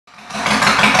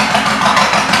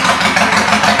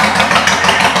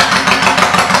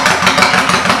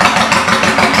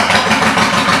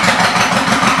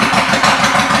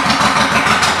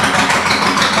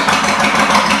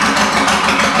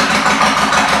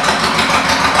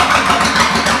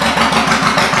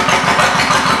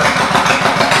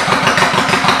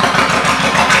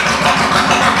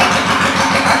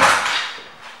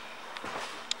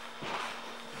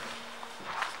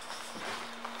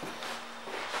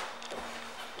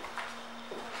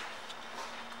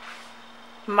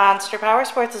Monster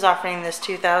Powersports is offering this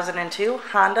 2002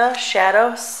 Honda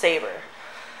Shadow Sabre.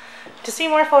 To see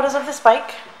more photos of this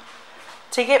bike,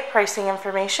 to get pricing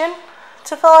information,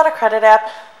 to fill out a credit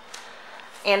app,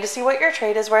 and to see what your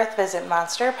trade is worth, visit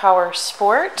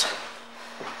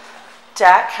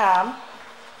monsterpowersport.com.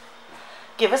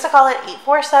 Give us a call at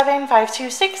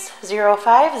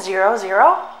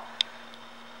 847-526-0500.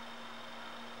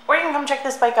 Or you can come check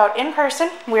this bike out in person.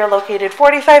 We are located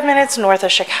 45 minutes north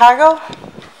of Chicago.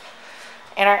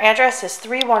 And our address is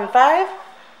 315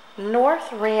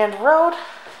 North Rand Road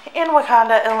in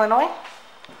Wauconda, Illinois.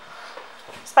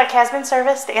 This bike has been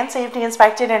serviced and safety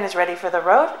inspected and is ready for the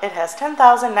road. It has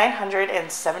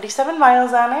 10,977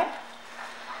 miles on it.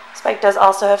 This bike does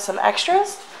also have some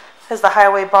extras. It has the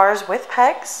highway bars with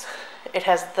pegs. It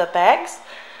has the bags,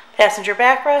 passenger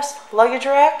backrest, luggage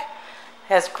rack,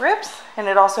 has grips, and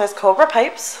it also has Cobra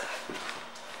pipes.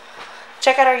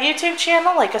 Check out our YouTube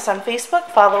channel, like us on Facebook,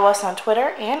 follow us on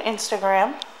Twitter and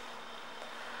Instagram.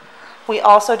 We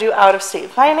also do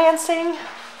out-of-state financing,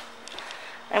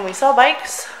 and we sell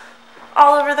bikes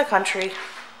all over the country.